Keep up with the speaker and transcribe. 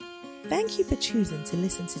Thank you for choosing to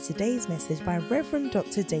listen to today's message by Reverend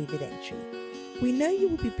Dr. David Entry. We know you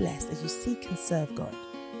will be blessed as you seek and serve God.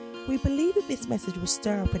 We believe that this message will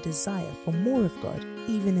stir up a desire for more of God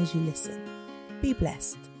even as you listen. Be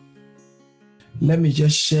blessed. Let me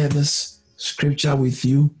just share this scripture with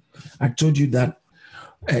you. I told you that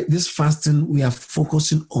this fasting, we are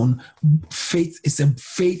focusing on faith. It's a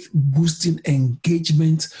faith-boosting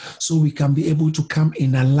engagement so we can be able to come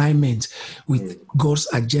in alignment with God's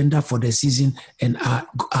agenda for the season and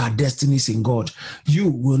our destinies in God.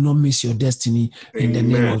 You will not miss your destiny in the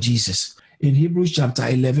name of Jesus. In Hebrews chapter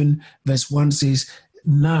 11, verse 1 says,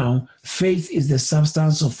 now, faith is the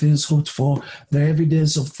substance of things hoped for, the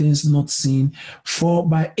evidence of things not seen. For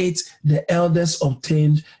by it the elders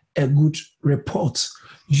obtained a good report.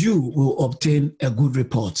 You will obtain a good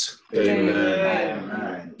report.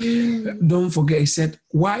 Amen. Don't forget, he said,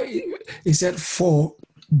 why? He said, for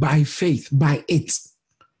by faith, by it.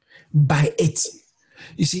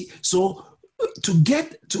 You see, so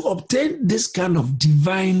to obtain this kind of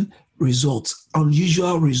divine results,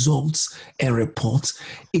 unusual results and reports,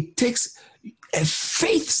 it takes a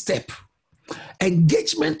faith step,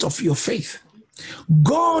 engagement of your faith.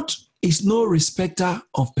 God is no respecter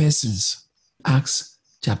of persons. Acts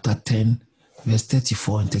chapter 10, verse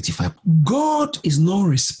 34 and 35. God is no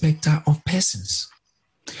respecter of persons.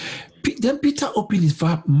 Then Peter opened his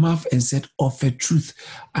mouth and said, of a truth,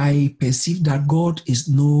 I perceive that God is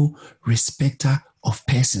no respecter of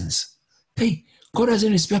persons. Hey, God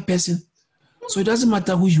doesn't respect person. So it doesn't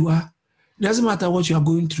matter who you are. It doesn't matter what you are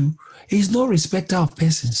going through. He's no respecter of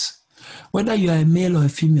persons. Whether you are a male or a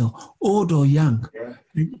female, old or young,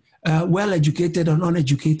 well-educated or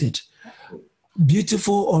uneducated,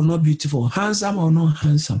 beautiful or not beautiful, handsome or not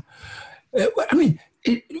handsome.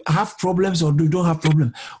 Have problems or don't have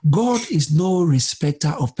problems. God is no respecter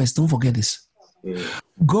of persons. Don't forget this.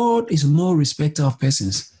 God is no respecter of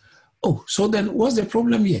persons. Oh, so then what's the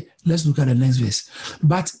problem here? Let's look at the next verse.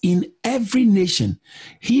 But in every nation,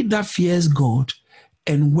 he that fears God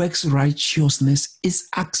and works righteousness is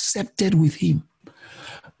accepted with him.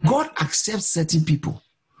 God accepts certain people.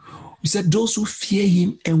 He said those who fear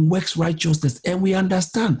him and works righteousness. And we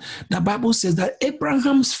understand the Bible says that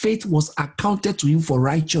Abraham's faith was accounted to him for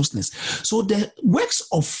righteousness. So the works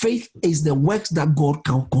of faith is the works that God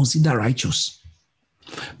can consider righteous.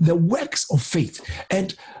 The works of faith.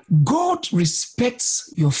 And God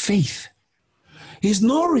respects your faith. He's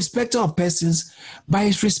no respecter of persons, but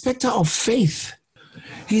he's respecter of faith.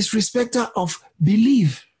 He's respecter of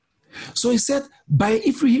belief. So he said,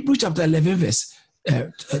 Hebrews chapter 11, verse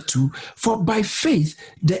 2, for by faith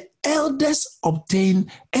the elders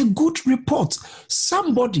obtain a good report.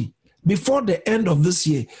 Somebody, before the end of this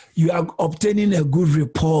year, you are obtaining a good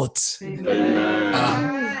report.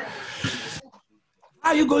 How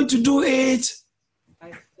are you going to do it?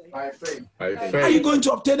 By faith. Are you going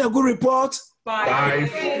to obtain a good report? By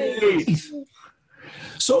faith.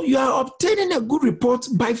 So you are obtaining a good report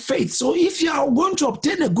by faith. So if you are going to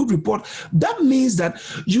obtain a good report, that means that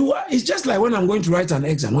it's just like when I'm going to write an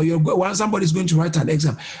exam, or when somebody's going to write an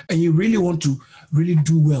exam and you really want to really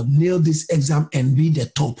do well, nail this exam and be the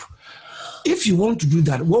top. If you want to do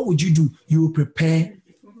that, what would you do? You will prepare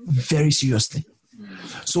very seriously.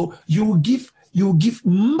 So you will give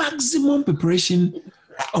maximum preparation,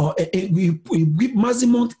 or you give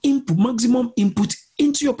maximum input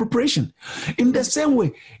into your preparation. In the same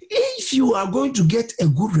way, if you are going to get a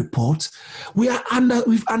good report, we've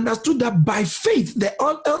understood that by faith the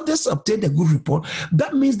elders obtained a good report.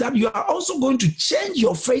 That means that you are also going to change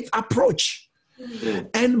your faith approach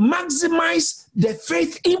and maximize the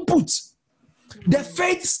faith input, the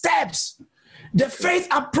faith steps, the faith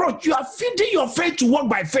approach. You are feeding your faith to walk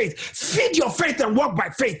by faith. Feed your faith and walk by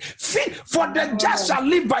faith. Feed, for the just shall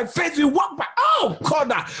live by faith. We walk by,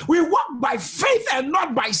 we walk by faith and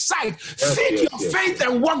not by sight. Feed your faith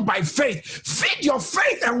and walk by faith. Feed your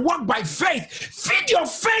faith and walk by faith. Feed your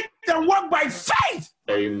faith and walk by faith.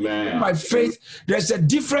 Amen. By faith, there's a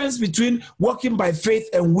difference between walking by faith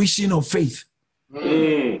and wishing of faith.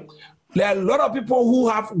 There are a lot of people who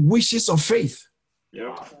have wishes of faith.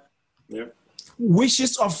 Yeah.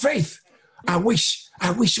 Wishes of faith. I wish,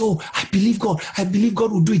 I believe God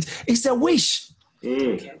will do it. It's a wish.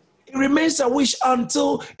 It remains a wish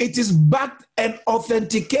until it is backed and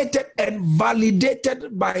authenticated and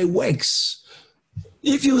validated by works.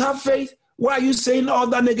 If you have faith, why are you saying all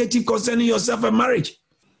that negative concerning yourself and marriage?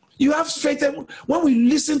 You have faith, and when we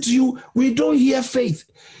listen to you, we don't hear faith.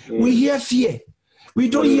 We hear fear. We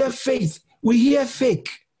don't hear faith. We hear fake.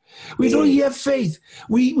 We don't hear faith.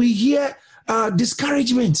 We hear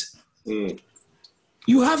discouragement.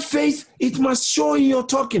 You have faith, it must show in your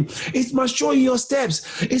talking. It must show in your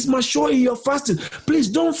steps. It must show in your fasting. Please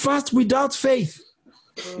don't fast without faith.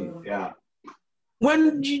 Yeah.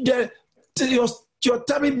 When your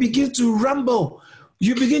tummy begins to rumble,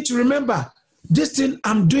 you begin to remember, this thing,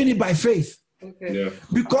 I'm doing it by faith. Okay. Yeah.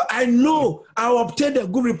 Because I know I'll obtain a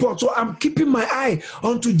good report. So I'm keeping my eye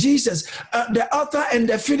onto Jesus, the author and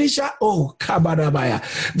the finisher. Oh,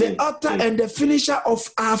 Kabadabaya. The author and the finisher of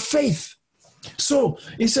our faith. So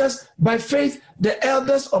it says, by faith, the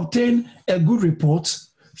elders obtained a good report.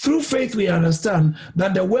 Through faith, we understand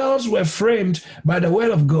that the worlds were framed by the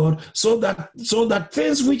word of God, so that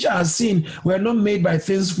things which are seen were not made by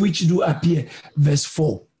things which do appear. Verse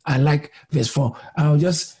 4. I like verse 4. I'll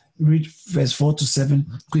just read verse 4 to 7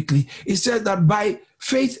 quickly. It says that by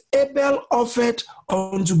faith, Abel offered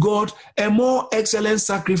unto God a more excellent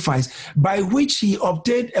sacrifice, by which he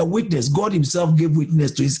obtained a witness. God himself gave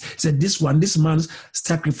witness to his, said, this man's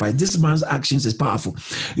sacrifice, this man's actions is powerful.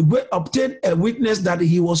 He obtained a witness that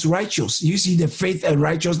he was righteous. You see the faith and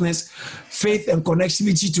righteousness, faith and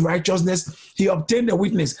connectivity to righteousness. He obtained a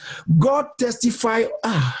witness. God testified.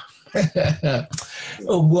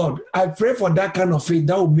 Oh God, I pray for that kind of faith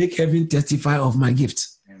that will make heaven testify of my gift.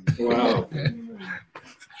 Wow.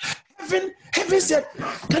 Heaven said,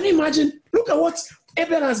 can you imagine? Look at what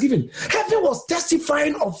Abel has given. Heaven was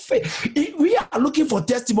testifying of faith. We are looking for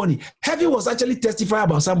testimony. Heaven was actually testifying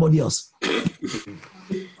about somebody else.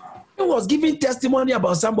 It was giving testimony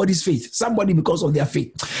about somebody's faith, somebody because of their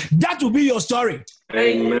faith. That will be your story.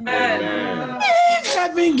 Amen. If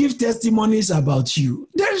heaven gives testimonies about you,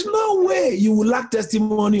 there's no way you will lack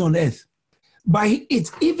testimony on earth. By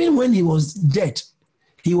it, even when he was dead,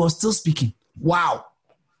 he was still speaking. Wow.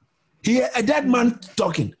 A dead man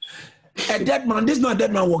talking. A dead man, this is not a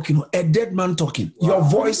dead man walking, a dead man talking. Wow. Your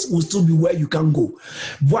voice will still be where you can go.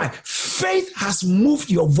 Why? Faith has moved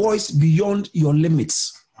your voice beyond your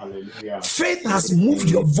limits. Hallelujah. Faith has moved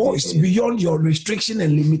your voice beyond your restriction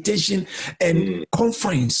and limitation and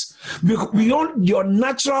confines, beyond your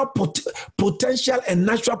natural potential and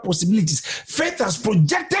natural possibilities. Faith has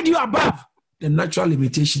projected you above the natural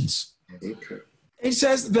limitations. Okay. It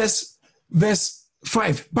says, verse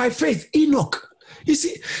 5, by faith, Enoch. You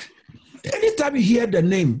see, anytime you hear the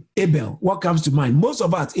name Abel, what comes to mind? Most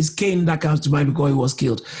of us, it's Cain that comes to mind because he was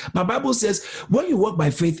killed. But Bible says, when you walk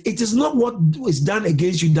by faith, it is not what is done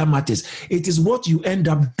against you that matters. It is what you end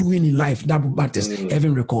up doing in life that matters.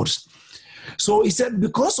 Heaven records. So he said,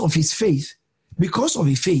 because of his faith,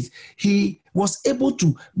 he was able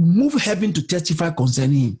to move heaven to testify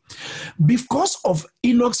concerning him. Because of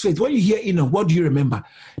Enoch's faith, when you hear Enoch, what do you remember?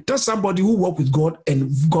 That's somebody who walked with God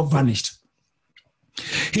and God vanished.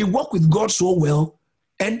 He walked with God so well,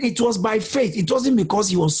 and it was by faith. It wasn't because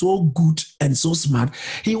he was so good and so smart.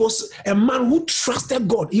 He was a man who trusted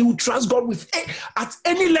God. He would trust God at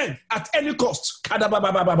any length, at any cost.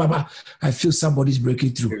 I feel somebody's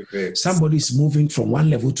breaking through. Somebody's moving from one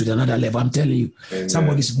level to another level. I'm telling you, Amen.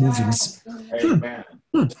 Somebody's moving.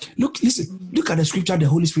 Look at the scripture the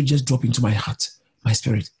Holy Spirit just dropped into my heart. My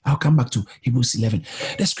spirit. I'll come back to Hebrews 11.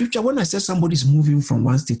 The scripture, when I said somebody's moving from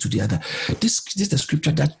one state to the other, this is the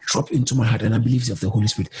scripture that dropped into my heart, and I believe it's of the Holy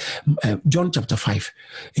Spirit. John chapter 5.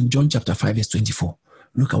 In John chapter 5, verse 24.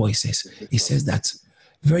 Look at what it says. It says that,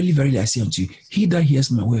 verily, verily, I say unto you, he that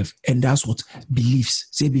hears my word, and that's what believes.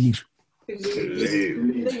 Say believe.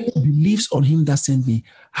 Believes on him that sent me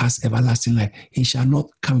has everlasting life. He shall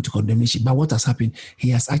not come to condemnation. But what has happened?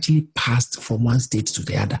 He has actually passed from one state to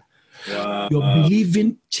the other. Wow. Your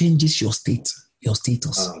believing changes your state, your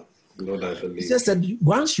status. Lord, I believe. It's just that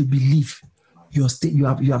once you believe, your state, you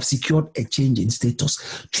have secured a change in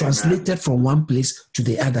status, translated from one place to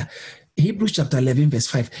the other. Hebrews chapter 11, verse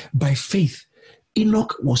 5. By faith,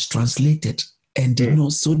 Enoch was translated and did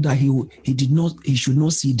not, so that he should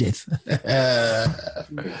not see death.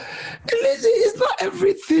 It's not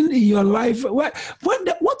everything in your life.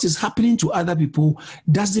 What is happening to other people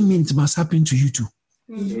doesn't mean it must happen to you too.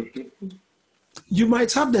 You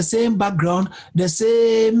might have the same background, the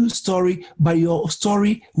same story, but your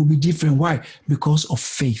story will be different. Why? Because of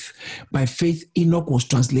faith. By faith, Enoch was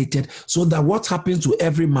translated so that what happens to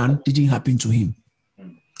every man didn't happen to him.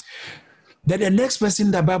 Then the next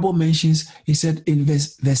person the Bible mentions, he said in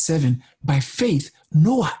verse 7, by faith,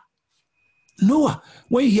 Noah.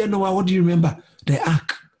 When you hear Noah, what do you remember? The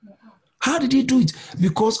ark. How did he do it?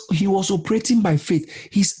 Because he was operating by faith.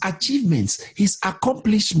 His achievements, his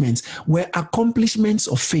accomplishments were accomplishments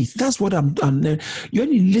of faith. That's what when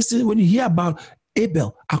you hear about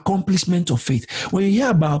Abel, accomplishment of faith. When you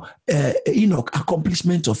hear about Enoch,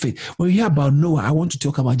 accomplishment of faith. When you hear about Noah, I want to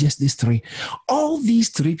talk about just these three. All these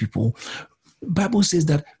three people, Bible says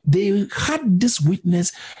that they had this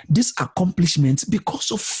witness, this accomplishment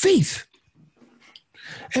because of faith.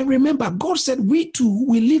 And remember, God said we too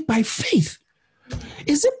will live by faith.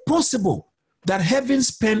 Is it possible that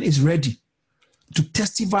heaven's pen is ready to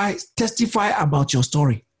testify about your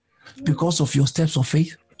story because of your steps of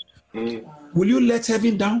faith? Will you let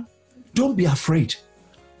heaven down? Don't be afraid.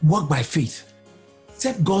 Walk by faith.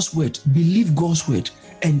 Accept God's word, believe God's word,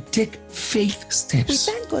 and take faith steps.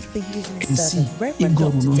 We thank God for using and His see servant, if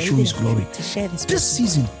God will Dr. not show His David glory. to share this This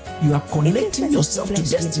season, you are connecting yourself to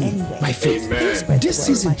destiny by faith. This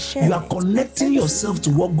season, you are connecting yourself to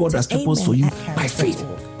what God has proposed for you by faith.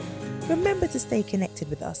 Remember to stay connected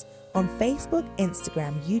with us on Facebook,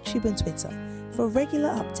 Instagram, YouTube, and Twitter for regular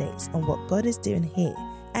updates on what God is doing here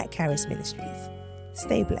at Charis Ministries.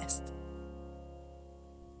 Stay blessed.